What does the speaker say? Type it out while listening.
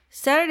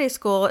Saturday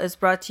School is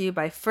brought to you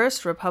by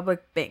First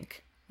Republic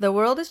Bank. The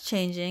world is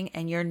changing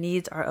and your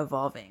needs are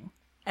evolving.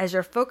 As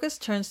your focus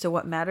turns to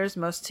what matters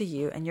most to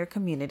you and your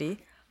community,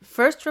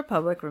 First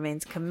Republic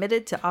remains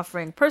committed to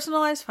offering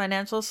personalized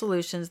financial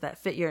solutions that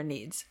fit your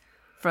needs.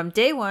 From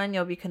day one,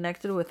 you'll be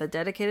connected with a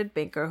dedicated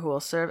banker who will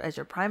serve as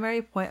your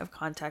primary point of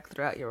contact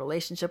throughout your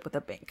relationship with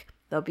a bank.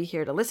 They'll be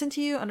here to listen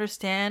to you,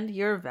 understand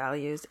your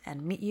values,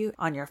 and meet you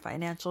on your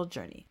financial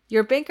journey.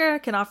 Your banker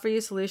can offer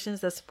you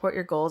solutions that support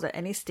your goals at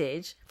any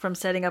stage, from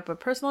setting up a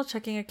personal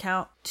checking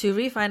account to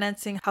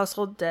refinancing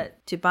household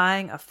debt to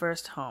buying a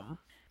first home.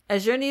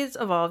 As your needs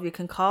evolve, you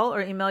can call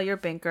or email your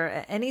banker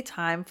at any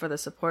time for the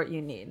support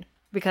you need.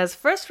 Because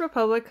First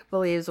Republic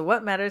believes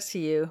what matters to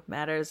you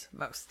matters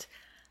most.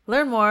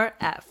 Learn more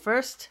at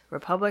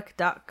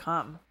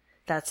firstrepublic.com.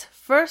 That's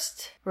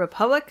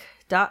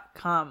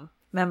firstrepublic.com.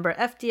 Member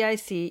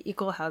FDIC,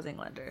 Equal Housing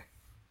Lender.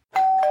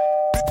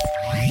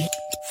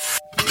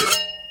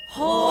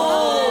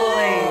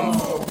 Holy!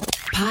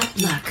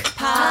 Potluck.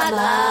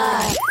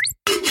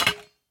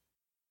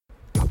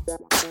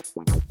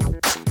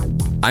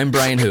 I'm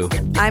Brian Hu,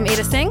 I'm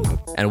Ada Singh.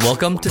 and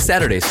welcome to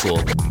Saturday School.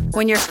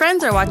 When your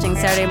friends are watching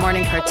Saturday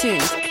morning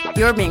cartoons,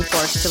 you're being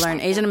forced to learn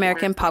Asian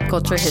American pop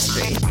culture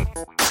history.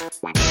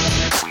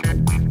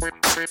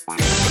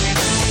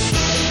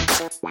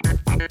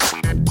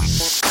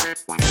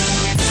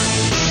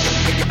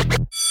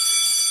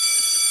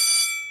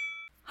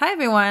 Hi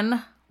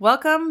everyone,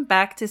 welcome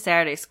back to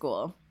Saturday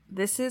School.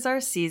 This is our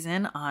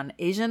season on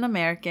Asian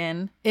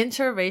American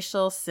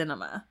interracial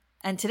cinema.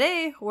 And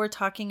today we're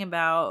talking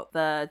about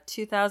the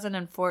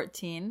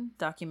 2014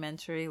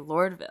 documentary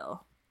Lordville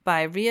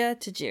by Ria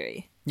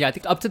Tajiri. Yeah, I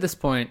think up to this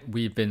point,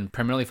 we've been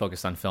primarily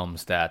focused on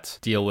films that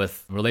deal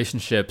with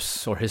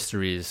relationships or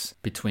histories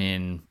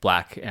between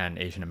Black and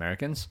Asian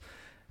Americans.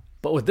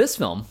 But with this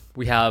film,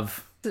 we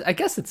have, I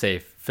guess it's a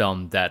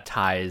film that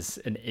ties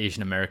an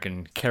Asian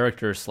American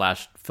character /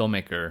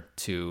 filmmaker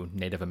to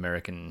Native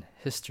American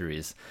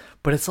histories.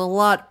 But it's a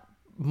lot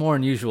more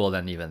unusual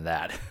than even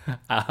that.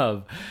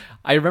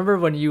 I remember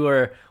when we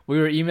were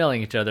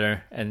emailing each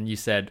other and you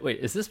said, wait,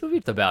 is this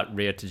movie about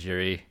Ria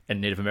Tajiri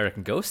and Native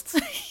American ghosts?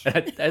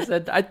 And I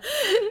said,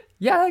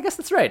 yeah, I guess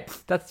that's right.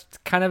 That's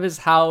kind of is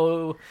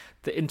how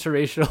the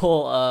interracial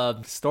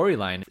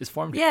storyline is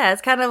formed. Yeah,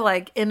 it's kind of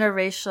like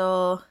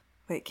interracial.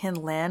 Wait, can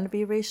land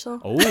be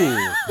racial?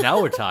 Oh, now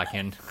we're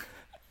talking.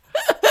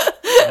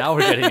 Now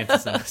we're getting into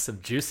some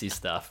juicy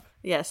stuff.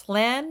 Yes,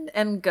 land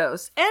and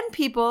ghosts and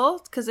people,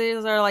 because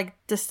these are like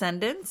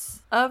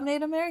descendants of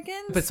Native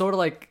Americans. But sort of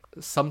like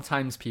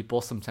sometimes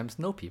people, sometimes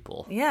no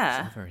people.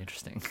 Yeah. It's very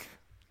interesting.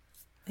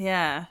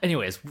 Yeah.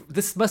 Anyways,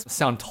 this must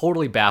sound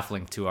totally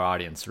baffling to our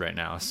audience right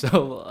now.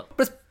 So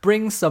let's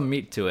bring some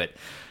meat to it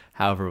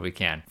however we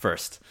can.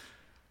 First.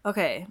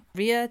 Okay,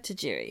 Ria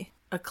Tajiri,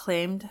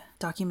 acclaimed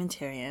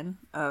documentarian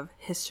of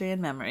history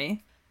and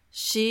memory.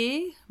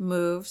 She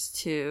moves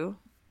to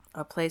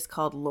a place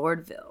called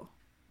Lordville.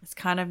 It's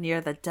kind of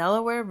near the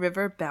Delaware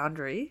River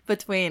boundary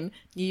between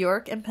New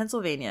York and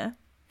Pennsylvania.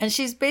 And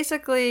she's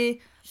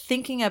basically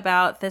thinking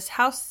about this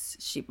house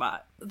she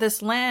bought,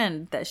 this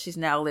land that she's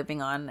now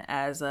living on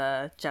as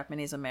a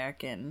Japanese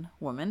American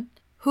woman.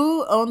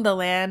 Who owned the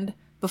land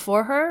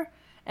before her,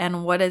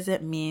 and what does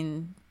it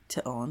mean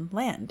to own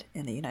land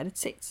in the United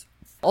States?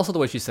 Also, the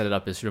way she set it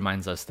up is she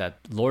reminds us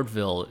that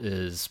Lordville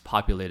is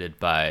populated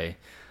by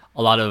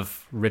a lot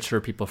of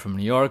richer people from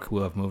New York who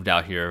have moved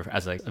out here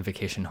as a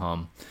vacation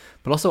home,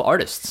 but also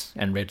artists,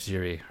 and Ria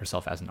Tajiri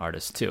herself as an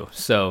artist too.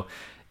 So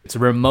it's a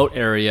remote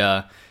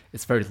area.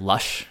 It's very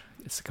lush.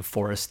 It's like a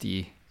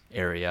foresty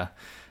area.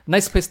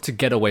 Nice place to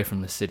get away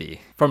from the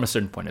city from a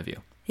certain point of view.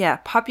 Yeah,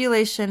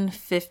 population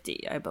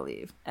 50, I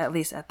believe, at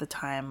least at the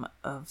time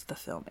of the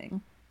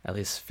filming. At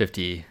least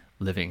 50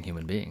 living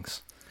human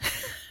beings.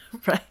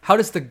 Right. How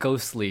does the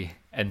ghostly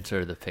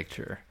enter the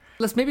picture?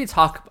 Let's maybe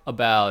talk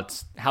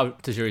about how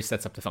Tajiri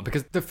sets up the film,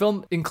 because the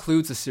film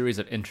includes a series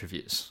of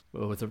interviews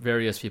with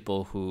various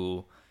people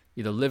who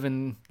either live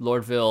in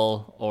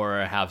Lordville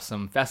or have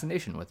some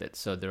fascination with it.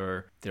 So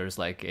there's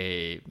like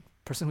a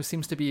person who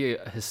seems to be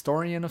a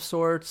historian of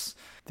sorts.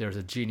 There's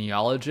a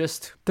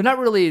genealogist. They're not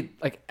really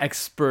like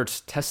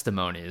expert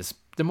testimonies.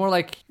 They're more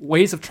like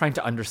ways of trying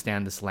to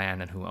understand this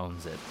land and who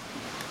owns it.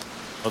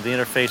 Well, the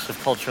interface of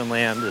culture and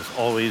land is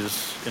always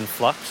in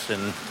flux,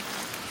 and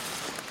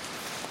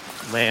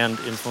land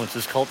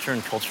influences culture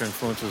and culture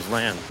influences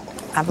land.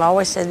 I've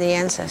always said the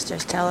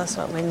ancestors tell us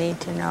what we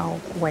need to know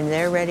when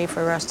they're ready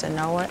for us to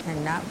know it,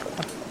 and not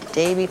a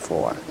day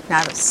before,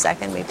 not a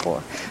second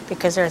before,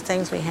 because there are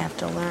things we have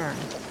to learn.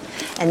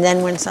 And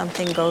then when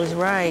something goes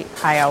right,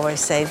 I always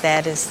say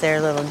that is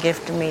their little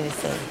gift to me to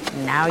say,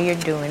 now you're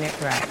doing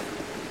it right.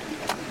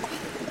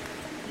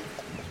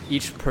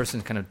 Each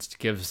person kind of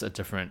gives a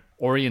different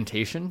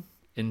orientation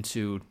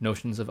into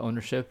notions of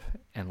ownership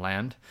and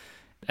land.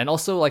 And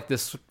also like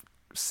this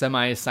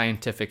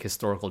semi-scientific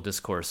historical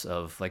discourse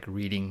of like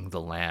reading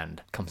the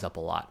land comes up a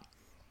lot.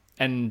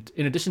 And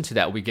in addition to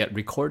that, we get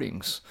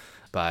recordings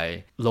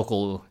by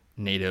local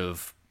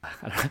Native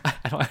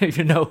I don't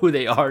even know who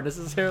they are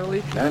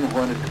necessarily. Then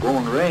when it's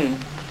going to rain,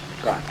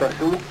 it's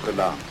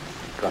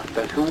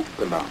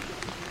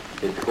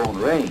going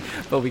to rain.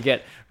 But we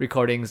get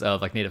recordings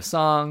of like native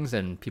songs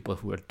and people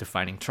who are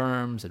defining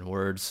terms and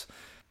words.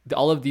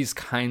 All of these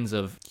kinds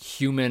of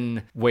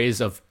human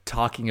ways of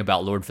talking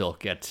about Lordville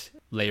get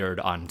layered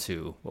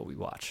onto what we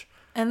watch.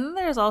 And then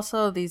there's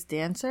also these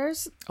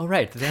dancers. Oh,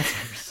 right, the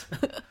dancers.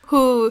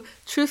 Who,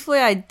 truthfully,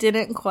 I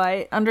didn't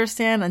quite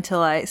understand until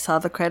I saw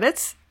the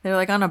credits. They're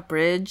like on a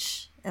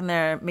bridge and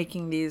they're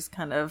making these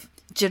kind of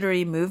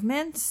jittery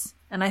movements.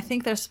 And I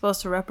think they're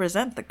supposed to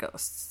represent the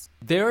ghosts.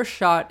 They're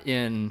shot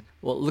in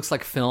what looks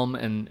like film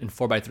and in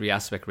 4:3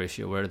 aspect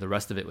ratio, where the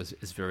rest of it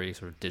is very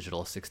sort of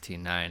digital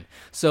 16:9.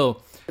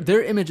 So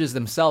their images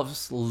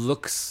themselves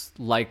looks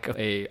like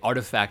a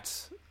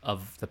artifact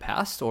of the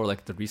past or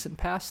like the recent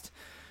past.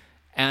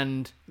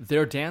 And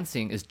their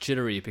dancing is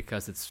jittery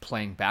because it's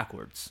playing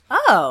backwards.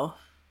 Oh.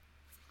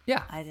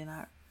 Yeah. I did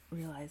not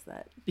realize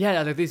that.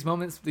 Yeah, like these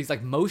moments, these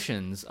like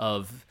motions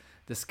of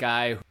this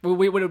guy.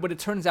 What it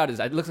turns out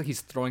is it looks like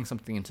he's throwing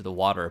something into the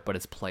water, but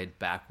it's played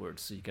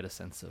backwards. So you get a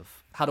sense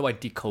of how do I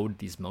decode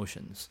these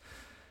motions?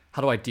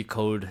 How do I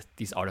decode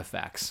these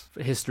artifacts?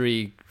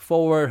 History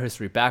forward,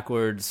 history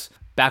backwards,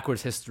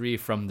 backwards history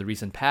from the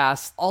recent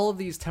past. All of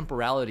these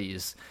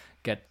temporalities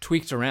get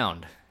tweaked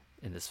around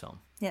in this film.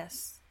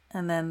 Yes.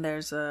 And then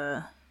there's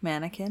a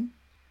mannequin.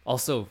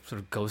 Also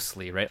sort of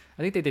ghostly, right?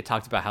 I think they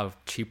talked about how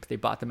cheap they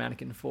bought the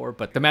mannequin for,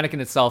 but the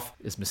mannequin itself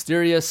is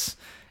mysterious.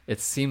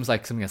 It seems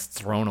like something that's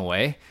thrown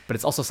away, but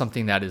it's also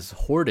something that is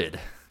hoarded.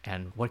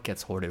 And what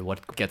gets hoarded,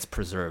 what gets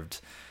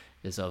preserved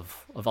is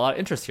of a lot of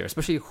interest here,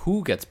 especially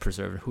who gets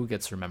preserved, who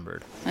gets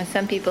remembered. And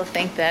some people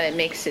think that it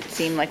makes it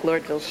seem like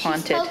Lordville's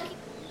haunted.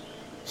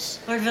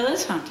 Lordville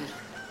is haunted.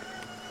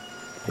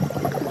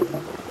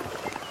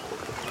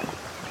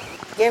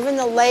 Given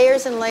the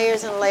layers and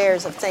layers and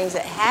layers of things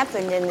that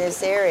happened in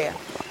this area,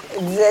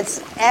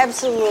 that's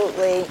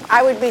absolutely,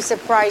 I would be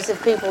surprised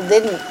if people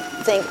didn't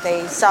think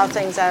they saw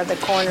things out of the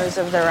corners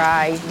of their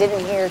eyes,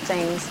 didn't hear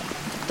things,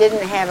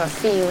 didn't have a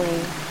feeling.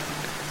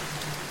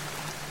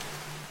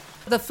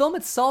 The film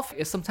itself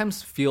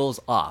sometimes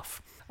feels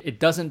off. It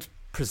doesn't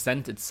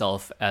present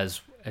itself as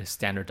a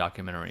standard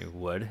documentary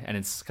would, and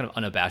it's kind of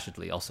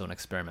unabashedly also an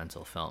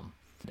experimental film.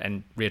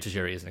 And Ria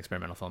Tajiri is an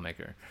experimental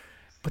filmmaker.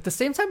 But at the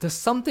same time, there's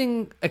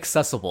something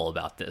accessible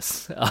about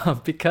this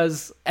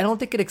because I don't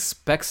think it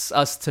expects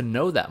us to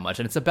know that much.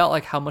 And it's about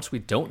like how much we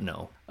don't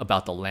know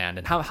about the land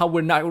and how we're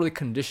not really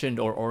conditioned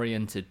or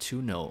oriented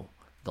to know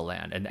the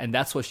land. And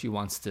that's what she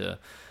wants to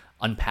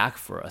unpack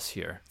for us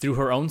here through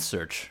her own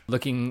search,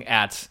 looking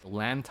at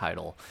land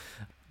title.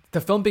 The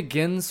film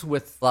begins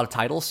with a lot of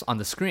titles on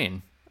the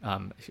screen.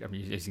 I'm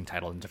using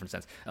title in a different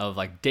sense of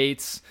like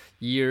dates,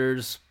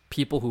 years,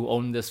 people who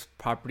owned this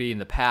property in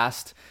the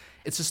past.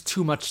 It's just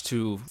too much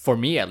for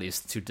me at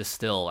least, to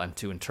distill and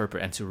to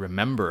interpret and to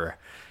remember.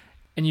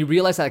 And you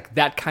realize that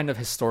that kind of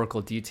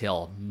historical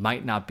detail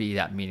might not be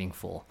that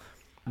meaningful.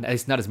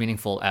 It's not as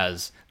meaningful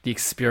as the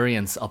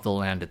experience of the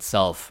land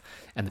itself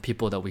and the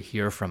people that we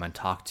hear from and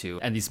talk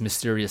to and these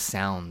mysterious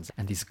sounds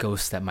and these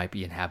ghosts that might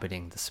be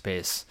inhabiting the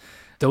space.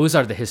 Those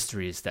are the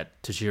histories that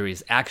Tajiri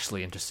is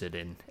actually interested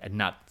in and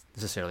not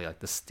necessarily like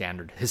the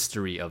standard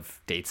history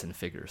of dates and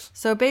figures.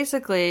 So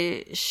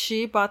basically,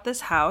 she bought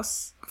this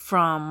house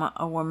from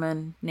a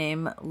woman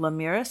named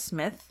Lamira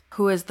Smith,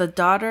 who is the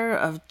daughter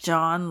of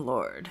John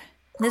Lord.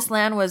 This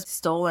land was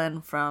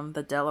stolen from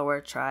the Delaware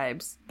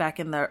tribes back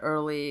in the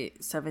early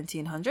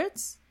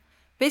 1700s.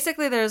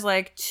 Basically, there's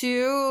like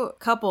two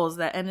couples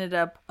that ended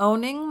up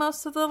owning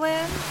most of the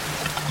land.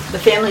 The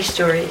family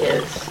story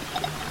is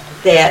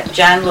that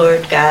John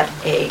Lord got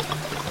a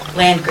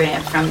land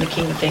grant from the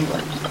King of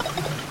England.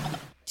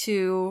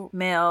 Two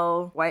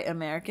male white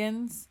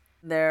Americans.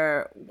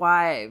 Their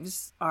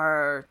wives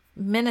are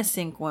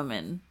Minnesink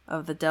women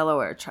of the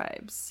Delaware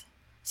tribes.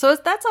 So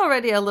that's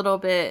already a little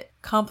bit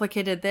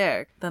complicated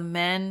there. The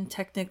men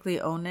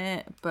technically own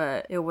it,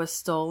 but it was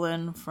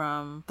stolen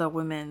from the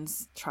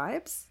women's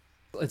tribes.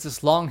 It's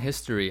this long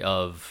history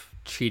of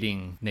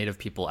cheating Native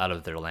people out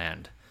of their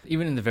land.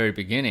 Even in the very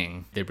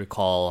beginning, they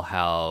recall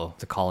how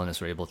the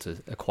colonists were able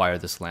to acquire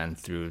this land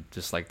through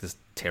just like this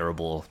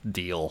terrible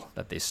deal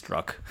that they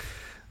struck.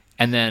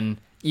 And then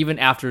even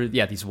after,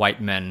 these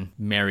white men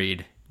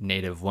married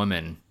Native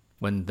women,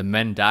 when the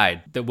men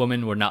died, the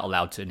women were not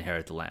allowed to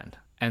inherit the land.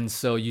 And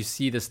so you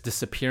see this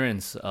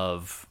disappearance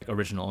of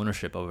original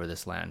ownership over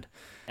this land.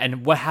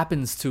 And what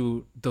happens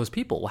to those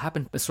people? What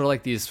happened? It's sort of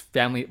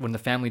like when the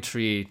family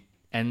tree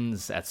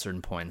ends at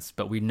certain points,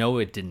 but we know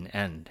it didn't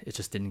end. It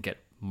just didn't get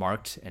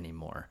marked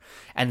anymore.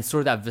 And it's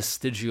sort of that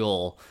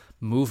vestigial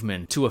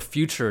movement to a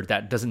future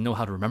that doesn't know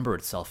how to remember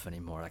itself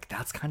anymore. Like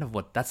that's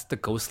the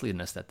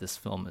ghostliness that this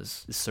film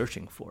is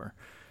searching for.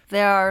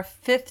 There are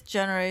fifth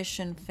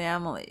generation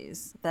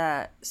families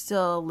that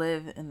still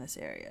live in this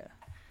area.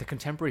 The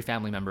contemporary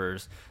family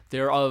members,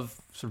 they're of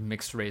sort of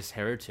mixed race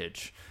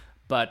heritage,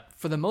 but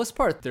for the most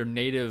part, their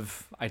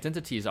Native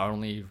identities are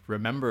only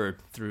remembered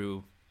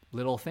through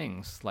little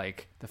things,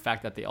 like the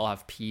fact that they all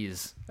have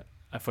P's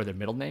for their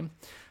middle name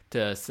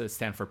to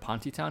stand for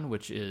Pantitan,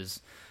 which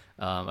is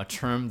a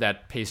term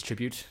that pays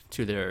tribute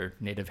to their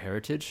native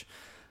heritage.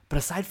 But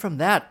aside from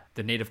that,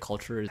 the native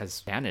culture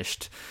has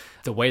vanished.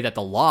 The way that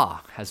the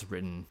law has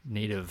written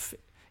native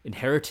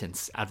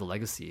inheritance out of the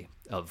legacy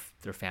of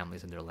their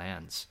families and their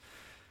lands.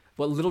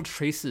 What little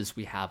traces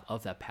we have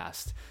of that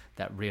past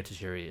that Rhea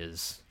Tajiri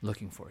is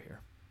looking for here.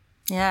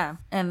 Yeah.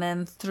 And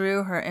then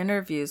through her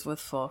interviews with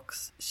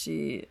folks,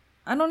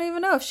 I don't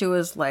even know if she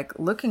was like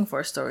looking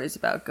for stories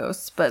about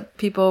ghosts, but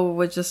people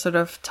would just sort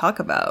of talk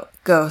about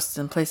ghosts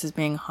and places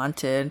being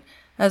haunted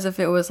as if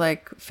it was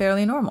like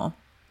fairly normal.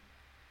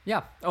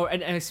 Yeah. Oh,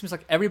 and it seems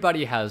like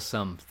everybody has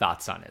some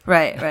thoughts on it.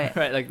 Right.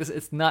 Right. Like this,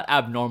 it's not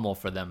abnormal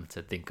for them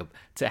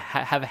to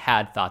have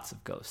had thoughts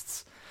of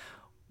ghosts,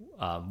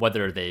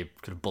 whether they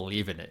could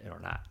believe in it or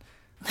not.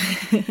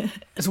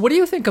 So what do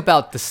you think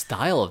about the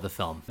style of the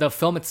film? The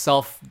film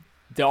itself,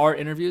 there are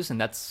interviews,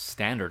 and that's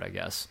standard, I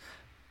guess.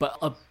 But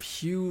a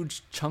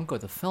huge chunk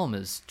of the film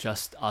is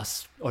just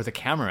us, or the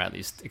camera at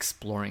least,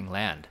 exploring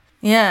land.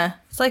 Yeah,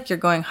 it's like you're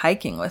going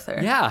hiking with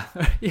her. Yeah.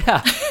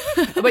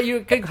 But you're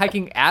going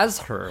hiking as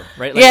her,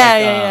 right?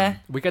 Yeah.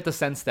 We get the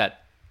sense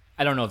that,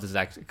 I don't know if this is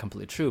actually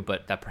completely true,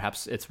 but that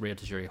perhaps it's Rhea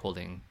Tajiri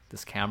holding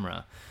this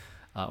camera,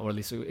 or at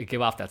least it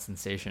gave off that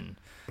sensation.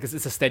 Because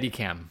it's a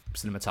Steadicam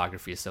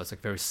cinematography, so it's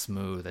like very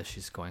smooth as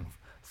she's going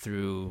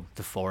through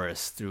the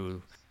forest,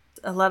 through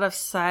a lot of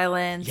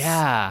silence.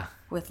 Yeah.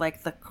 With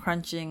like the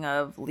crunching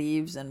of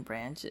leaves and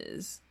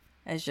branches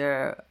as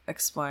you're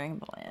exploring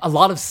the land. A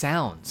lot of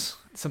sounds.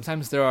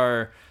 Sometimes there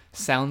are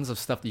sounds of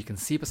stuff that you can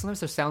see, but sometimes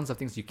there's sounds of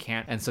things you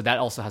can't. And so that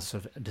also has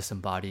sort of a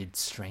disembodied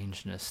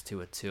strangeness to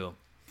it too.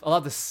 A lot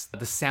of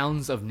the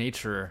sounds of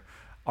nature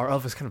are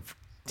of this kind of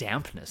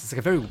dampness. It's like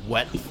a very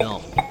wet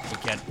film. You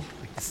get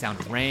like the sound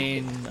of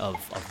rain, of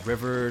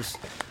rivers,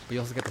 but you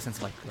also get the sense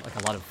of like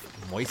a lot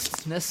of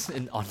moistness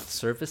on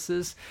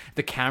surfaces.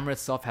 The camera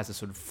itself has a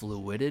sort of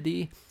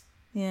fluidity.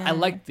 Yeah. I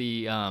like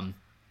the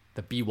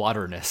be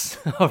waterness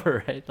of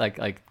her, right?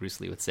 Like Bruce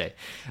Lee would say.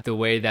 The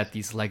way that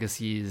these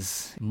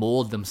legacies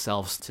mold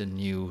themselves to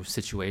new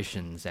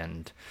situations,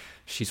 and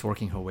she's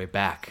working her way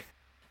back.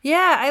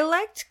 Yeah, I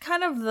liked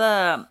kind of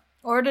the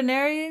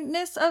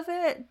ordinariness of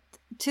it,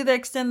 to the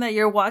extent that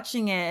you're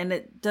watching it and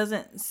it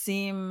doesn't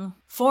seem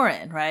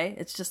foreign, right?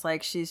 It's just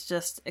like she's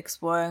just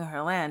exploring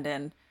her land,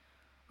 and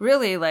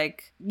really,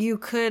 like, you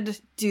could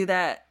do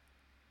that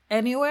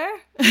anywhere.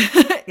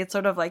 It's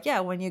sort of like, yeah,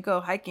 when you go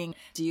hiking,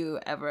 do you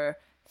ever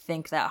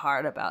think that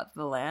hard about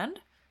the land?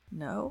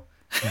 No.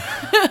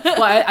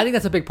 Well, I think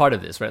that's a big part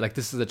of this, right? Like,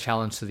 this is a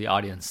challenge to the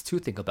audience to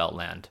think about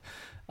land.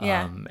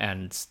 Yeah.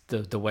 And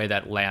the way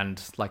that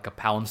land, like a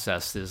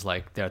palimpsest, is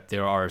like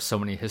there are so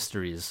many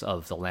histories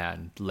of the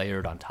land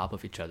layered on top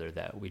of each other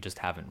that we just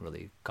haven't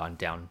really gone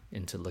down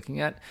into looking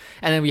at.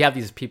 And then we have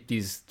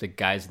the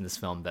guys in this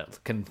film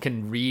that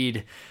can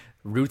read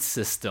root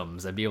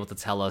systems and be able to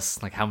tell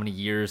us like how many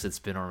years it's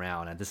been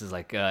around. And this is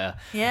like that's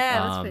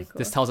pretty cool.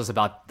 This tells us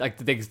about like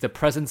the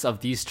presence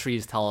of these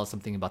trees tell us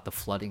something about the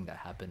flooding that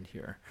happened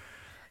here.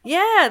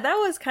 Yeah, that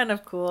was kind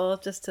of cool.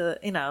 Just to,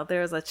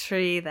 there's a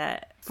tree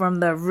that from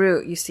the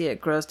root, you see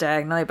it grows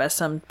diagonally, but at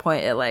some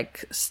point it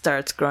like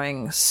starts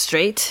growing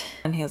straight.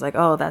 And he was like,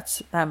 oh,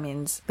 that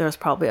means there was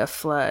probably a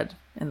flood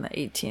in the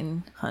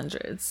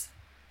 1800s.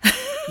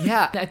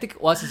 Yeah, I think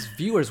us as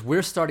viewers,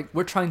 we're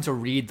trying to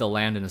read the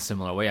land in a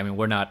similar way. I mean,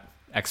 we're not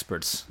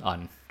experts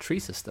on tree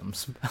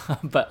systems,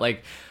 but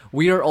like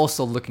we are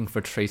also looking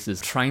for traces,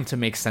 trying to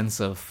make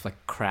sense of like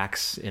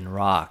cracks in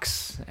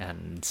rocks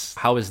and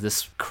how is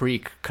this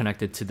creek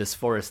connected to this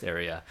forest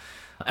area.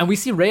 And we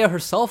see Rhea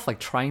herself like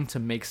trying to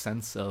make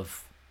sense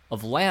of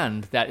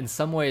land that in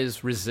some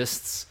ways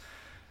resists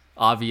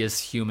obvious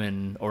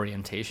human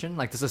orientation.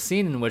 Like there's a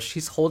scene in which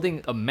she's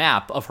holding a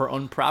map of her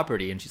own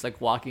property and she's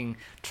like walking,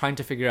 trying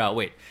to figure out,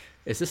 wait,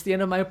 is this the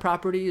end of my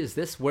property? Is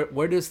this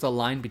where does the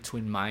line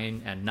between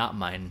mine and not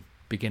mine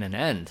begin and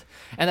end?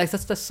 And like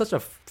that's such a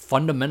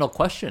fundamental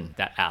question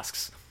that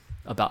asks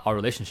about our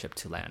relationship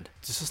to land.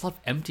 There's just a lot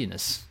of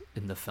emptiness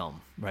in the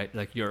film, right?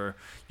 Like you're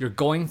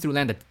going through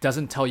land that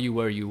doesn't tell you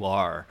where you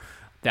are,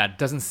 that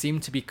doesn't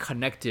seem to be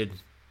connected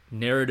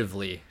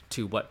narratively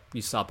to what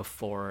you saw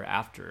before or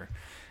after.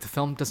 The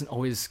film doesn't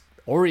always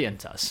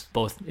orient us,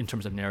 both in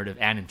terms of narrative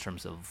and in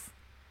terms of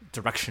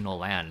directional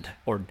land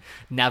or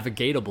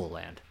navigatable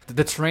land.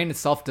 The terrain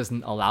itself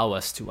doesn't allow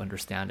us to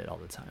understand it all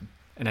the time.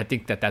 And I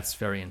think that that's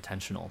very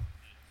intentional.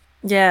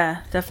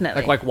 Yeah,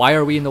 definitely. Like why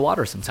are we in the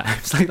water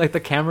sometimes? like the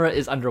camera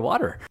is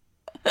underwater.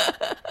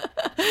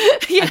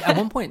 Yeah. At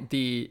one point,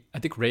 I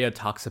think Rhea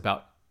talks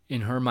about,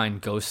 in her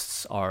mind,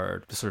 ghosts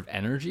are the sort of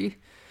energy.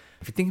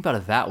 If you think about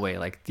it that way,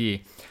 like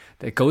the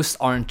ghosts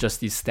aren't just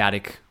these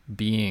static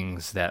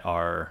beings that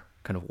are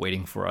kind of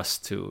waiting for us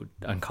to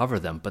uncover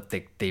them, but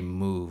they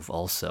move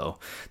also.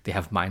 They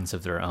have minds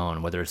of their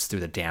own, whether it's through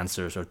the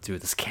dancers or through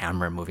this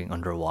camera moving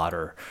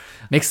underwater.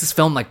 Makes this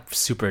film like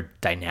super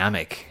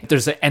dynamic.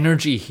 There's an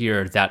energy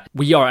here that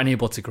we are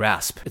unable to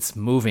grasp. It's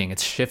moving,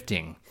 it's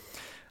shifting.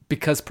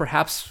 Because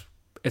perhaps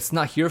It's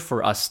not here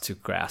for us to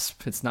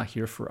grasp. It's not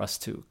here for us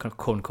to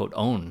quote unquote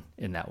own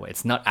in that way.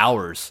 It's not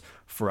ours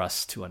for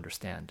us to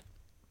understand.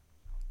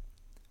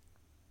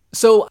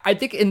 So I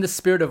think in the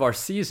spirit of our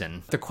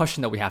season, the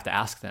question that we have to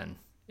ask then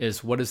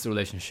is, what is the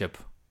relationship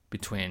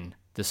between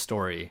this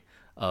story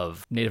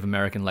of Native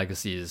American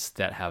legacies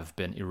that have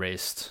been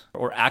erased,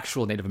 or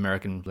actual Native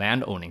American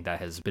land owning that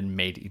has been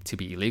made to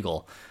be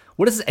illegal?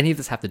 What does any of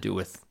this have to do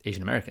with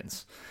Asian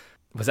Americans?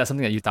 Was that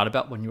something that you thought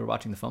about when you were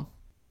watching the film?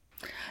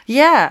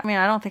 Yeah, I mean,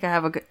 I don't think I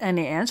have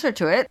any answer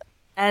to it.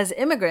 As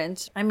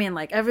immigrants, I mean,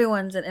 like,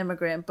 everyone's an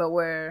immigrant, but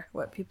we're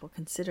what people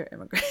consider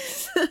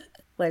immigrants.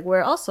 Like,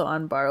 we're also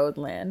on borrowed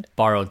land.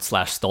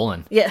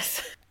 Borrowed/stolen.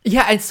 Yes.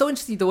 Yeah, it's so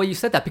interesting the way you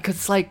said that, because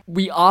it's like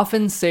we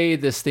often say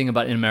this thing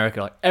about in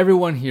America, like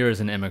everyone here is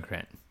an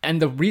immigrant. And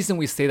the reason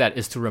we say that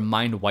is to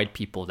remind white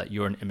people that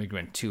you're an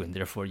immigrant too, and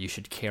therefore you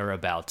should care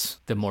about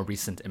the more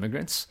recent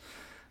immigrants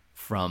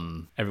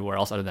from everywhere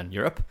else other than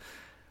Europe.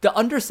 The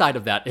underside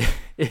of that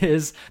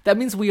is that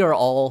means we are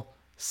all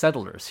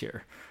settlers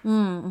here.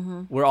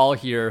 Mm-hmm. We're all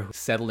here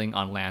settling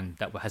on land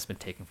that has been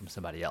taken from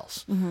somebody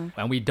else. Mm-hmm.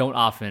 And we don't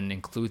often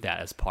include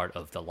that as part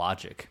of the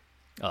logic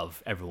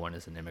of everyone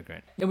is an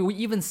immigrant. I mean, we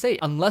even say,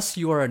 unless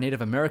you are a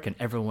Native American,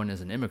 everyone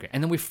is an immigrant.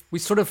 And then we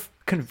sort of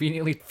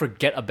conveniently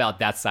forget about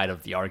that side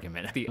of the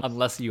argument,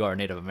 unless you are a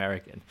Native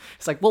American.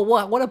 It's like, well,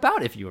 what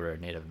about if you were a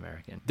Native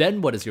American?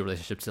 Then what is your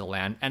relationship to the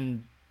land?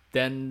 And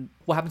then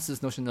what happens to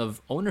this notion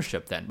of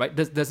ownership then, right?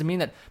 Does it mean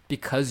that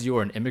because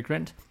you're an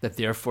immigrant, that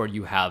therefore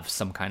you have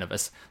some kind of a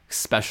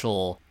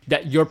special,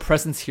 that your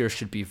presence here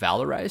should be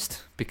valorized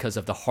because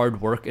of the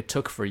hard work it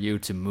took for you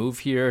to move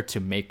here,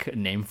 to make a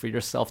name for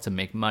yourself, to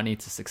make money,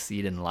 to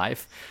succeed in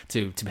life,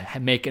 to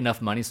make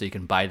enough money so you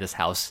can buy this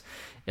house,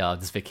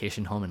 this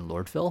vacation home in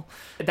Lordville?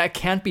 That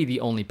can't be the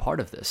only part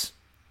of this.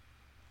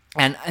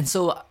 And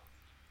so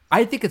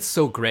I think it's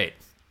so great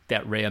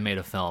that Rhea made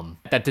a film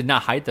that did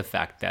not hide the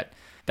fact that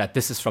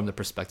this is from the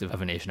perspective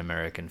of an Asian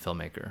American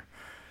filmmaker.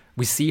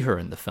 We see her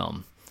in the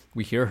film.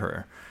 We hear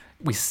her.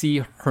 We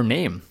see her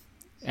name.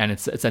 And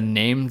it's a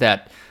name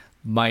that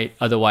might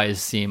otherwise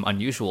seem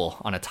unusual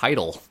on a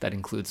title that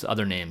includes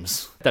other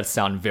names that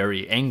sound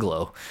very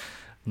Anglo.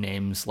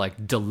 Names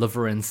like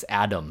Deliverance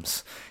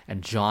Adams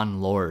and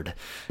John Lord.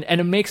 And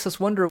it makes us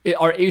wonder,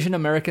 are Asian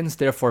Americans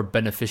therefore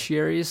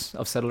beneficiaries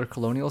of settler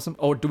colonialism?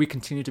 Or do we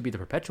continue to be the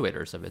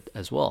perpetuators of it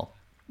as well?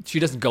 She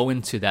doesn't go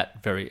into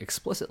that very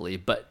explicitly,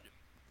 but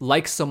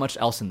like so much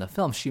else in the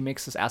film, she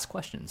makes us ask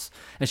questions,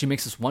 and she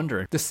makes us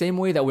wonder. The same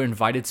way that we're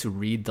invited to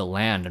read the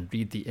land and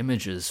read the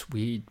images,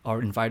 we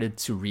are invited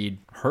to read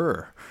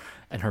her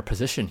and her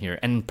position here,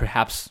 and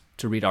perhaps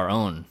to read our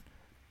own.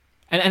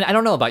 And I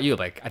don't know about you,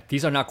 like,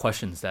 these are not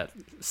questions that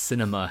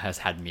cinema has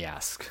had me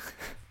ask.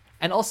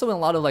 And also in a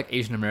lot of like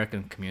Asian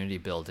American community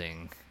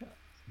building,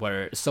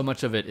 where so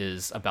much of it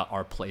is about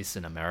our place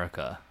in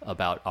America,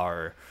 about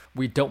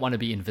we don't want to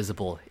be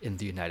invisible in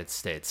the United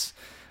States.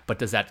 But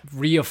does that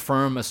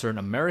reaffirm a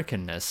certain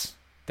Americanness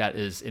that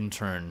is in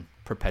turn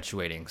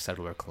perpetuating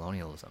settler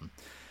colonialism?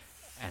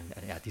 And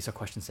yeah, these are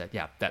questions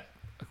that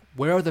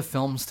where are the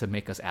films to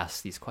make us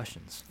ask these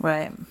questions?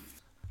 Right.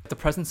 The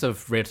presence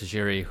of Rhea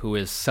Tajiri, who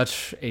is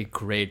such a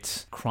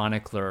great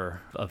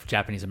chronicler of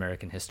Japanese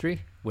American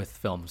history with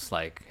films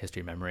like History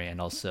of Memory and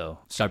also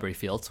Strawberry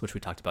Fields, which we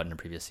talked about in a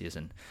previous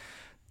season,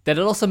 that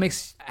it also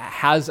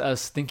has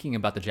us thinking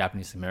about the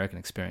Japanese American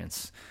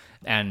experience.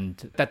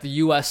 And that the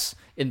U.S.,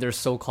 in their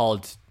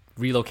so-called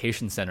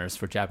relocation centers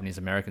for Japanese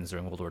Americans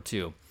during World War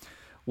II,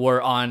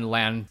 were on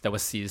land that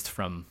was seized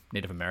from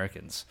Native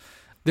Americans.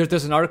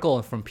 There's an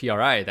article from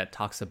PRI that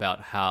talks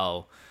about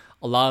how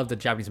a lot of the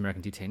Japanese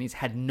American detainees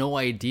had no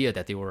idea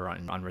that they were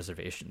on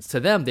reservations. To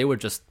them, they were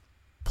just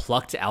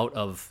plucked out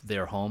of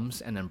their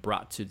homes and then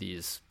brought to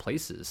these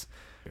places.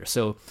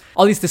 So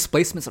all these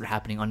displacements are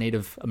happening on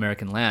Native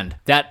American land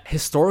that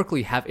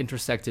historically have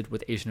intersected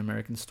with Asian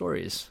American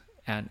stories.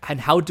 And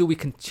how do we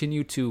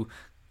continue to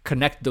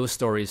connect those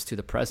stories to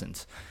the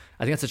present?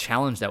 I think that's a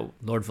challenge that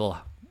Lordville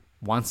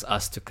wants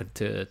us to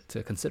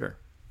consider.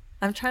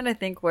 I'm trying to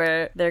think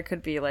where there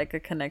could be like a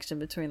connection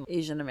between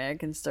Asian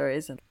American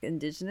stories and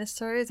indigenous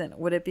stories. And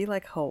would it be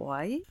like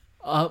Hawaii?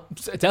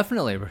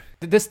 Definitely.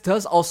 This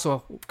does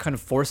also kind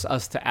of force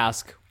us to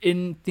ask,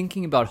 in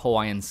thinking about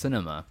Hawaiian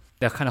cinema,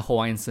 the kind of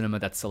Hawaiian cinema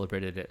that's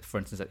celebrated, for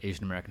instance, at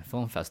Asian American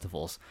film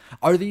festivals,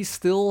 are these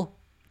still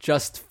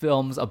just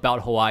films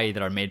about Hawaii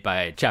that are made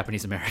by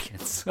Japanese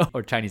Americans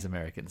or Chinese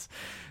Americans?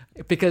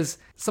 Because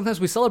sometimes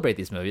we celebrate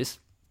these movies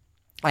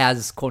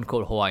as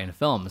quote-unquote Hawaiian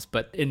films,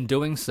 but in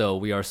doing so,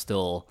 we are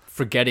still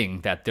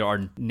forgetting that there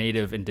are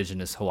native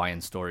indigenous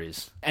Hawaiian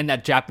stories, and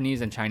that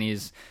Japanese and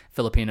Chinese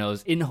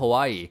Filipinos in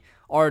Hawaii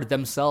are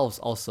themselves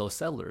also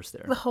settlers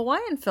there. The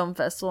Hawaiian Film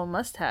Festival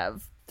must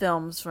have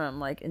films from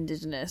like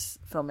indigenous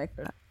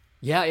filmmakers.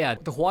 Yeah.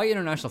 The Hawaii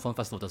International Film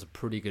Festival does a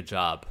pretty good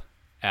job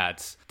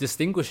at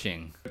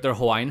distinguishing there are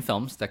Hawaiian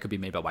films that could be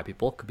made by white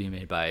people, could be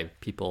made by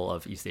people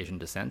of East Asian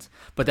descent,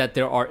 but that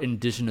there are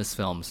indigenous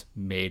films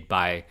made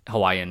by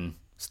Hawaiian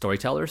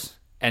storytellers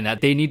and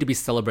that they need to be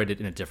celebrated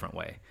in a different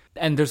way.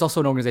 And there's also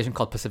an organization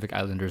called Pacific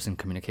Islanders in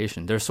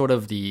Communication. They're sort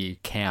of the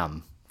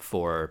CAM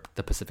for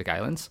the Pacific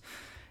Islands.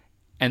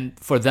 And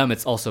for them,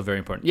 it's also very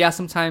important. Yeah,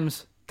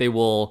 sometimes they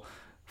will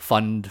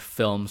fund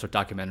films or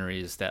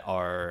documentaries that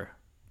are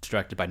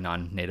directed by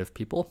non-native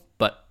people,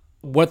 but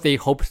what they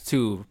hope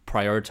to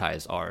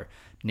prioritize are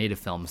native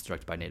films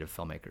directed by native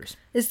filmmakers.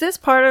 Is this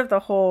part of the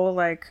whole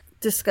like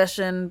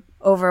discussion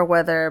over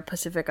whether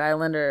Pacific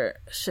Islander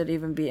should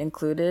even be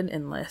included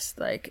in this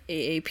like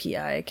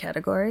AAPI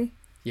category?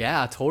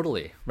 Yeah,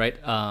 totally. Right.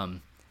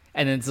 And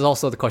then there's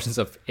also the questions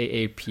of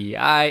AAPI,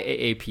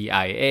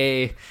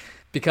 AAPIA,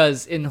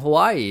 because in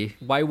Hawaii,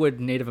 why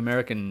would Native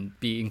American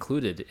be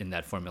included in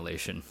that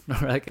formulation?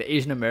 Like the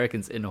Asian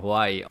Americans in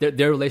Hawaii,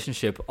 their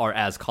relationship are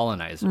as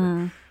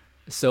colonizer.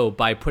 So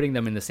by putting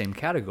them in the same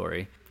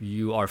category,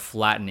 you are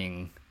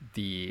flattening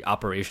the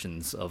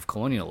operations of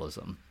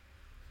colonialism.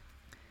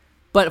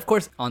 But of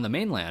course, on the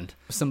mainland,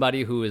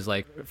 somebody who is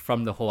like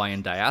from the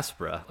Hawaiian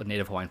diaspora, a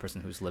native Hawaiian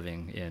person who's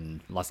living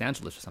in Los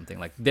Angeles or something,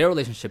 like their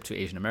relationship to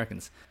Asian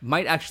Americans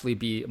might actually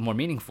be more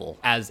meaningful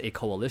as a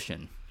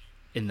coalition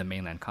in the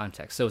mainland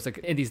context. So it's like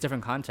in these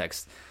different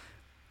contexts,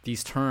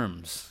 these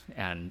terms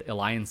and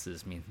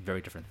alliances mean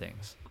very different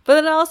things.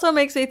 But it also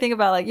makes me think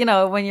about like, you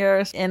know, when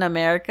you're in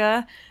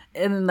America,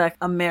 in the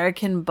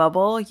American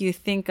bubble, you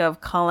think of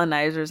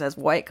colonizers as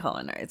white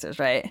colonizers,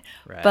 right?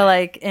 Right. But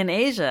like in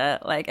Asia,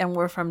 like, and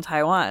we're from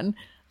Taiwan,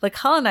 the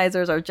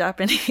colonizers are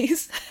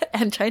Japanese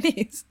and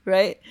Chinese,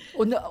 right?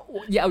 Well,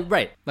 no, yeah,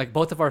 right. Like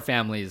both of our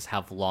families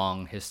have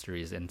long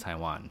histories in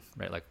Taiwan,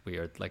 right? Like we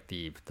are like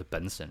the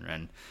Benson,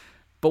 and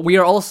but we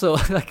are also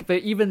like,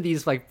 but even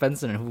these like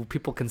Benson, who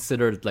people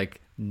considered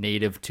like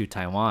native to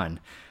Taiwan,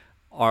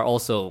 are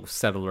also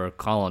settler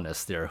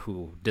colonists there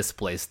who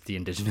displaced the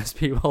indigenous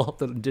people,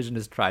 the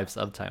indigenous tribes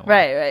of Taiwan.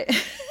 Right.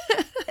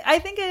 I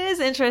think it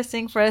is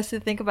interesting for us to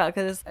think about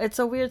because it's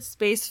a weird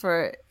space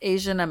for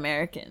Asian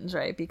Americans,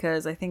 right?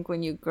 Because I think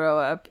when you grow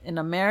up in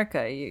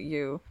America,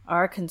 you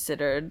are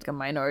considered a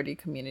minority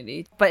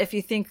community. But if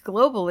you think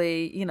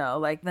globally, you know,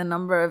 like the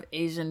number of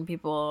Asian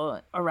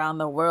people around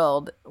the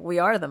world, we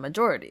are the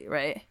majority,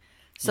 right?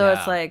 So Yeah.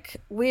 It's like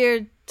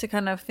weird to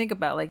kind of think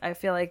about. Like, I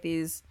feel like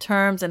these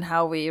terms and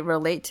how we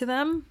relate to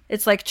them,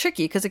 it's like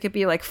tricky because it could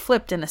be like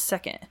flipped in a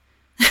second.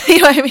 You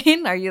know what I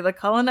mean? Are you the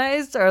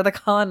colonized or the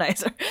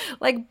colonizer?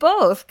 Like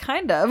both,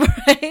 kind of,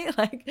 right?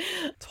 Like,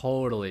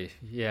 Totally,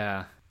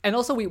 yeah. And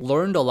also we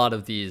learned a lot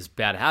of these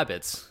bad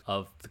habits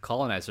of the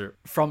colonizer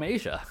from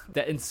Asia.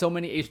 That in so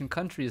many Asian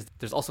countries,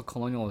 there's also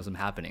colonialism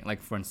happening.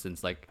 Like for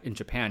instance, like in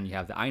Japan, you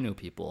have the Ainu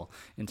people.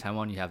 In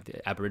Taiwan, you have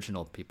the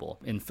Aboriginal people.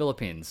 In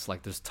Philippines,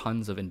 like there's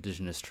tons of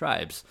indigenous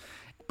tribes.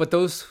 But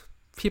those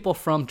people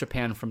from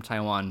Japan, from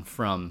Taiwan,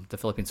 from the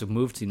Philippines who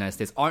moved to the United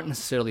States aren't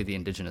necessarily the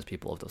indigenous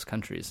people of those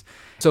countries.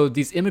 So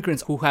these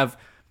immigrants who have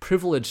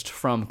privileged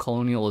from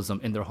colonialism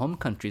in their home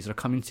countries are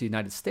coming to the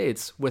United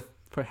States with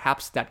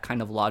perhaps that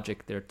kind of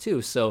logic there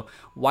too. So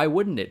why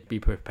wouldn't it be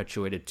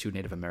perpetuated to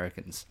Native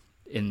Americans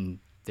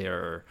in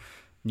their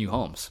new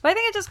homes? but I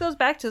think it just goes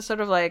back to sort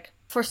of like,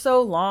 for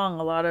so long,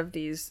 a lot of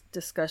these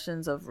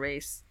discussions of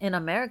race in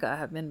America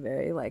have been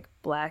very like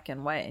black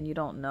and white, and you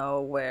don't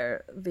know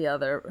where the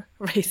other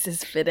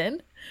races fit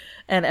in.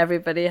 And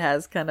everybody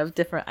has kind of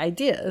different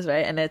ideas,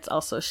 right? And it's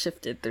also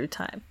shifted through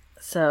time.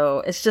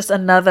 So it's just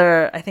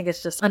I think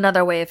it's just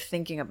another way of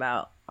thinking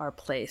about our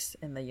place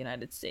in the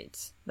United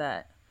States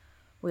that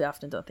we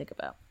often don't think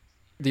about.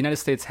 The United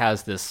States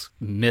has this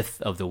myth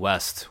of the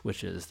West,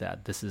 which is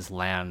that this is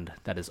land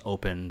that is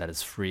open, that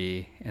is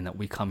free, and that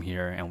we come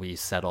here and we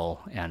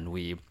settle and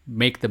we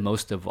make the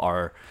most of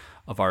our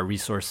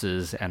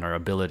resources and our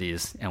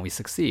abilities and we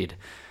succeed.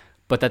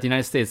 But that the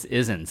United States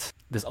isn't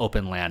this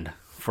open land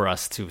for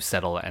us to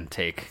settle and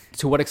take.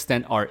 To what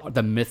extent are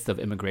the myth of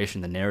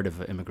immigration, the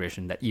narrative of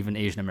immigration that even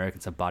Asian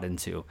Americans have bought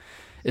into,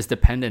 is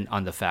dependent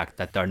on the fact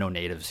that there are no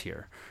natives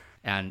here.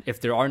 And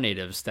if there are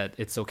natives, that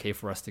it's okay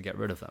for us to get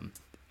rid of them.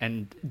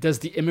 And does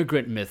the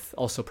immigrant myth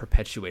also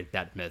perpetuate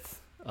that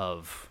myth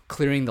of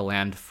clearing the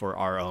land for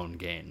our own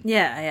gain?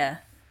 Yeah.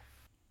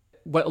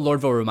 What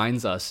Lordville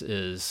reminds us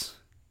is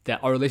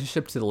that our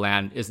relationship to the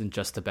land isn't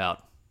just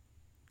about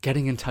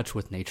getting in touch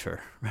with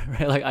nature,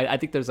 right? Like I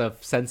think there's a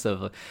sense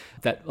of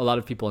that a lot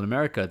of people in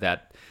America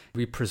that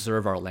we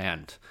preserve our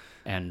land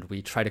and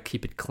we try to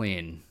keep it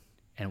clean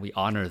and we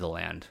honor the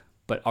land.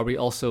 But are we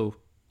also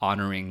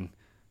honoring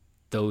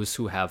those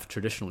who have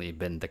traditionally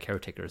been the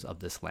caretakers of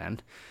this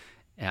land?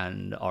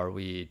 And are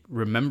we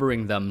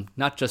remembering them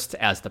not just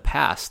as the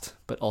past,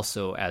 but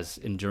also as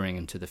enduring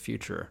into the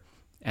future?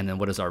 And then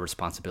what is our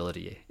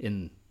responsibility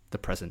in the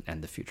present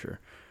and the future?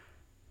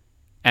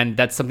 And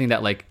that's something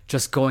that like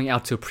just going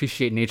out to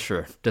appreciate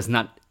nature does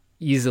not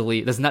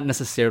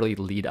necessarily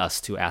lead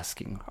us to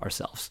asking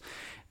ourselves.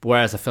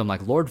 Whereas a film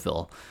like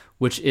Lordville,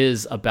 which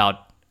is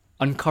about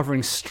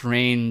uncovering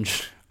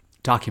strange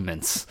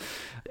documents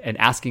and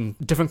asking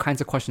different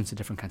kinds of questions to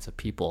different kinds of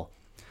people,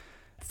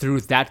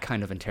 through that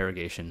kind of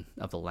interrogation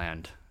of the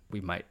land,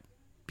 we might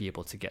be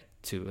able to get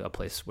to a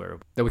place where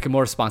that we can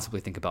more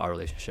responsibly think about our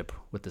relationship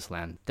with this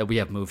land that we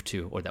have moved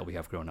to or that we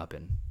have grown up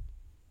in.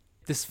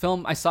 This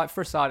film, I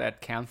first saw it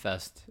at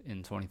CamFest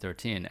in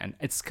 2013, and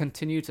it's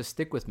continued to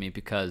stick with me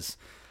because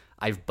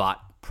I've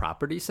bought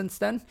property since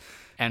then.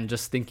 And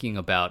just thinking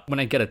about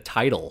when I get a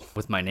title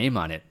with my name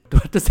on it,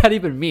 what does that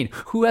even mean?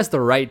 Who has the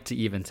right to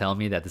even tell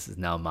me that this is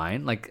now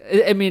mine? Like,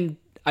 I mean,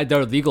 there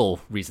are legal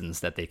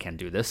reasons that they can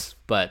do this,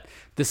 but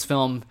this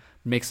film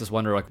makes us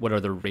wonder, like, what are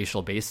the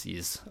racial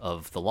bases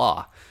of the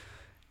law?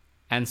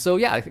 And so,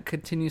 yeah, it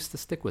continues to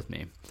stick with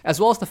me, as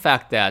well as the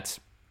fact that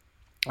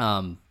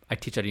I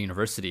teach at a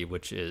university,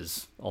 which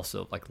is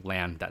also like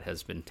land that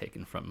has been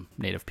taken from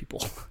Native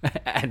people.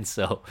 And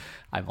so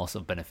I'm also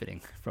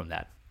benefiting from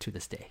that to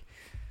this day.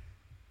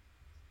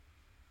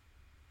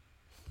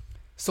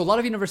 So a lot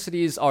of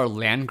universities are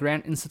land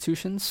grant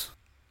institutions.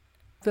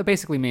 That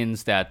basically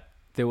means that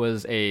there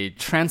was a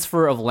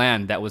transfer of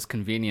land that was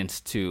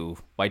convenient to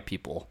white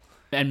people.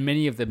 And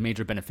many of the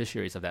major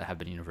beneficiaries of that have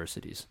been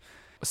universities.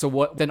 So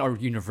what then are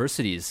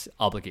universities'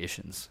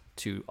 obligations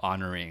to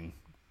honoring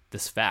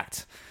this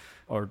fact,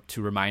 or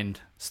to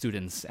remind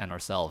students and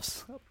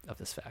ourselves of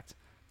this fact?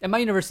 And my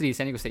university,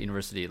 San Diego State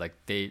University,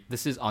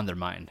 this is on their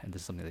mind, and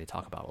this is something they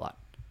talk about a lot.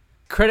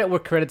 Credit where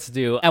credit's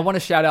due. I want to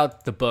shout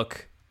out the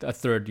book, A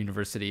Third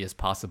University is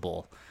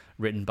Possible,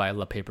 written by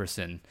La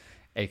Paperson,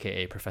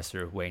 aka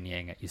Professor Wayne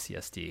Yang at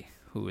UCSD,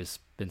 who has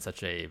been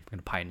such a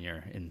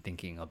pioneer in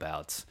thinking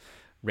about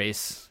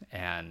race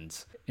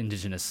and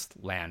indigenous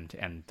land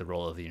and the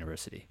role of the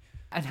university.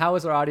 And how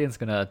is our audience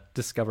going to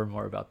discover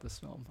more about this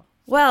film?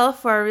 Well,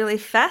 for our really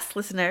fast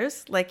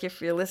listeners, like if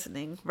you're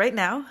listening right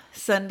now,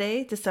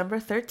 Sunday, December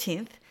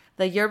 13th,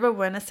 the Yerba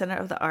Buena Center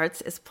of the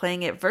Arts is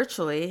playing it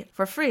virtually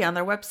for free on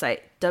their website,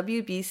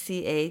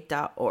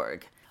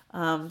 wbca.org.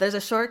 There's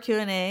a short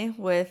Q&A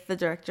with the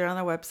director on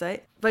their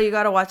website, but you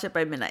got to watch it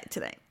by midnight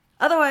tonight.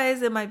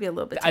 Otherwise, it might be a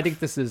little bit tough. I think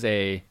this is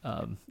a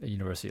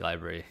university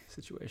library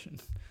situation.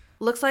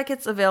 Looks like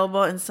it's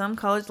available in some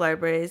college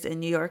libraries in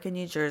New York and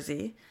New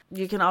Jersey.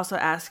 You can also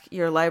ask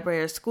your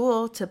library or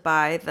school to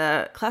buy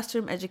the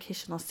classroom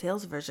educational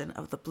sales version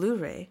of the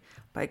Blu-ray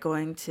by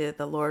going to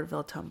the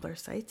Lordville Tumblr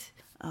site.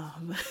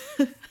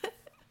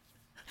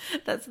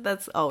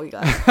 That's all we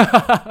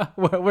got.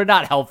 We're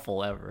not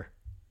helpful ever.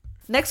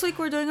 Next week,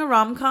 we're doing a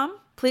rom-com.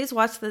 Please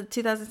watch the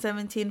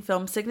 2017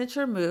 film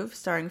Signature Move,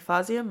 starring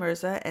Fazia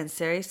Mirza and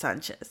Sari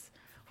Sanchez.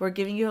 We're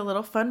giving you a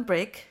little fun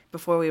break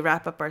before we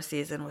wrap up our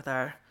season with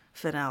our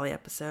finale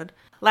episode.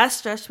 Last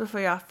stretch before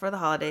you're off for the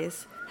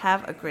holidays.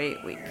 Have a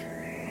great week.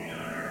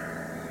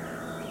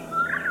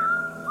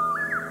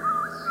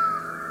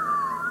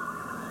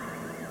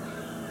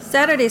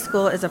 Saturday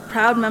School is a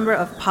proud member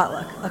of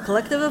Potluck, a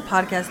collective of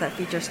podcasts that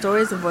feature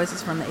stories and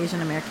voices from the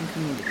Asian American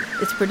community.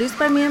 It's produced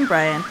by me and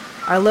Brian.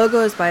 Our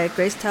logo is by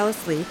Grace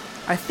Tallis Lee.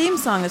 Our theme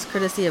song is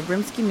courtesy of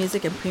Rimsky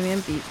Music and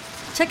Premium Beat.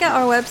 Check out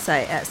our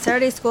website at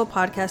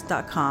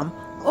SaturdaySchoolPodcast.com,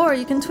 or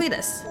you can tweet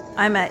us.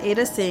 I'm at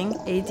Ada Singh,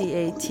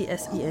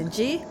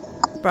 ADATSENG.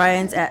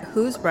 Brian's at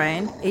Who's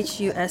Brian,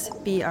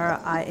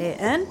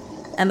 HUSBRIAN.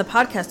 And the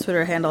podcast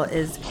Twitter handle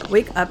is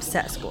Wake Up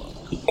Sat School.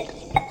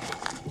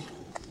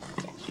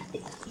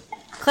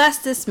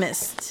 Class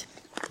dismissed.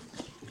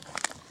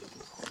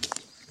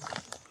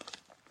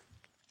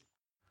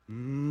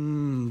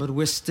 But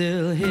we're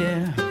still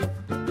here,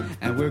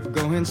 and we're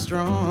going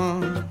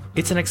strong.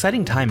 It's an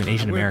exciting time in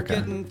Asian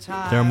America.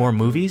 There are more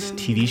movies,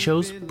 TV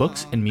shows,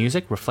 books, and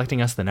music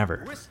reflecting us than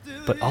ever.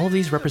 But all of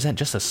these represent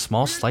just a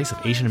small slice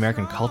of Asian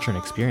American culture and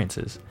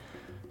experiences.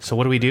 So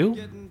what do?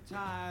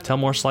 Tell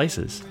more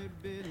slices.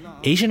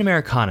 Asian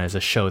Americana is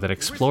a show that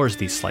explores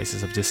these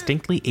slices of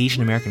distinctly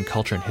Asian American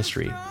culture and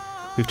history.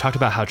 We've talked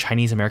about how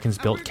Chinese Americans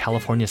built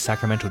California's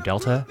Sacramento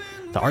Delta,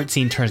 the art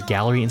scene turns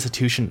gallery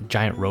institution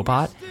Giant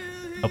Robot,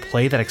 a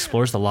play that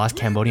explores the lost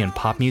Cambodian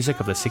pop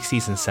music of the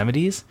 60s and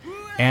 70s,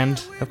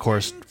 and, of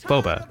course,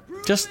 boba,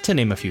 just to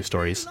name a few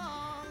stories.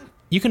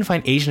 You can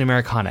find Asian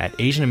Americana at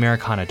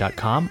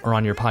asianamericana.com or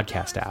on your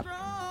podcast app.